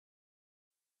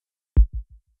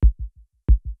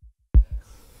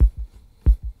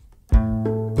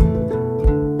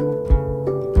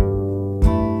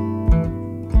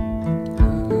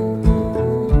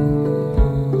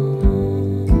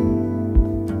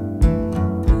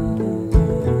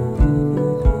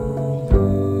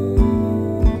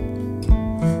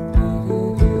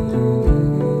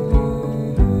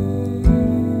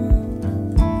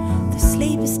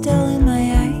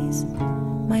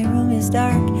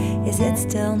Is it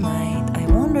still night? I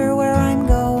wonder where I'm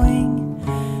going.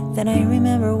 Then I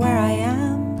remember where I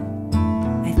am.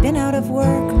 I've been out of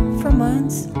work for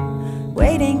months,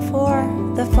 waiting for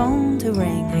the phone to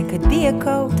ring. I could be a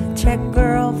coat check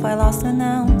girl if I lost an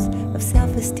ounce of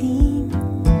self-esteem.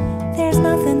 There's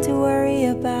nothing to worry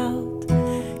about,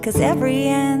 'cause every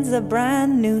end's a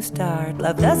brand new start.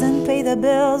 Love doesn't pay the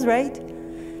bills, right?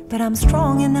 But I'm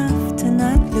strong enough to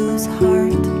not lose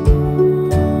heart.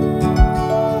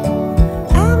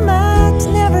 I might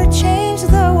never change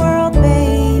the world,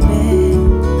 baby.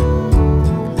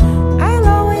 I'll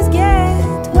always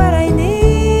get what I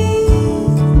need.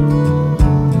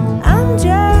 I'm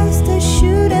just a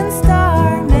shooting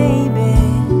star, maybe.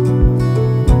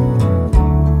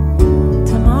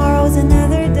 Tomorrow's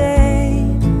another day.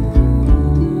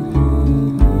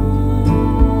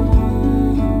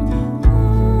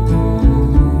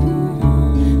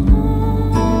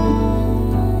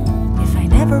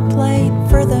 Played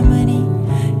for the money,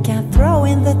 can't throw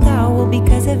in the towel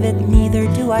because of it. Neither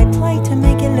do I play to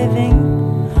make a living,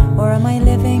 or am I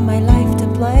living my life to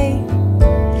play?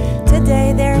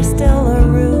 Today there's still a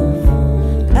roof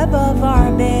above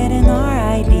our bed and our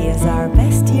ideas. Our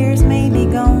best years may be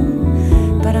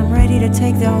gone, but I'm ready to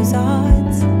take those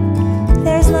odds.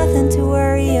 There's nothing to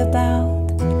worry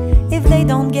about. If they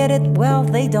don't get it, well,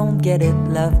 they don't get it.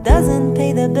 Love doesn't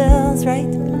pay the bills,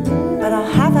 right? But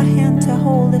I'll have a hand to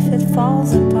hold if it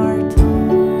falls apart.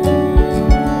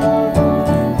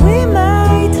 We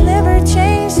might never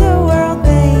change the world,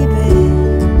 baby.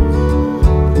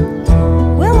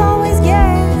 We'll always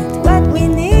get what we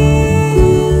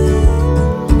need.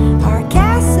 Our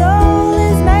castle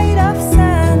is made of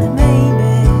sand,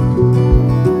 maybe.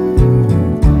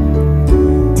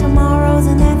 Tomorrow's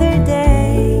another day.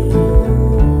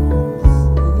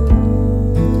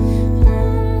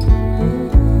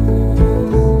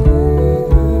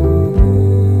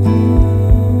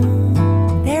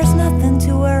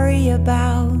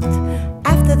 About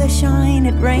after the shine,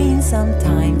 it rains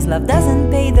sometimes. Love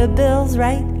doesn't pay the bills,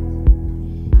 right?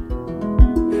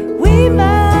 We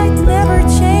might